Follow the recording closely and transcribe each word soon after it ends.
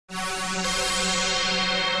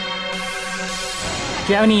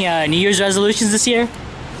Do you have any New Year's resolutions this year?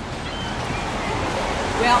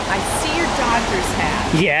 Well, I see your Dodgers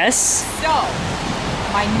hat. Yes. So,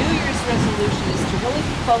 my New Year's resolution is to really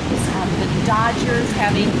focus on the Dodgers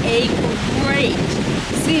having a great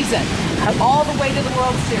season, all the way to the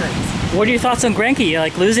World Series. What are your thoughts on Greinke? You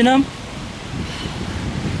like losing him?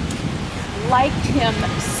 Liked him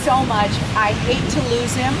so much. I hate to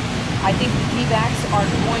lose him. I think the D-backs are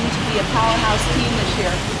going to be a powerhouse team this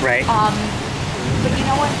year. Right. But you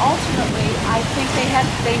know what? Ultimately, I think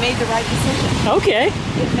they made the right decision. Okay.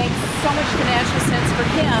 It makes so much financial sense for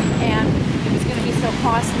him, and it was going to be so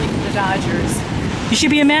costly for the Dodgers. You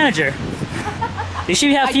should be a manager. You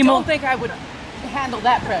should have I don't think I would handle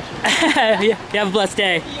that pressure. You have a blessed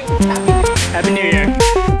day. Happy New Year.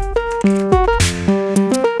 Happy New Year.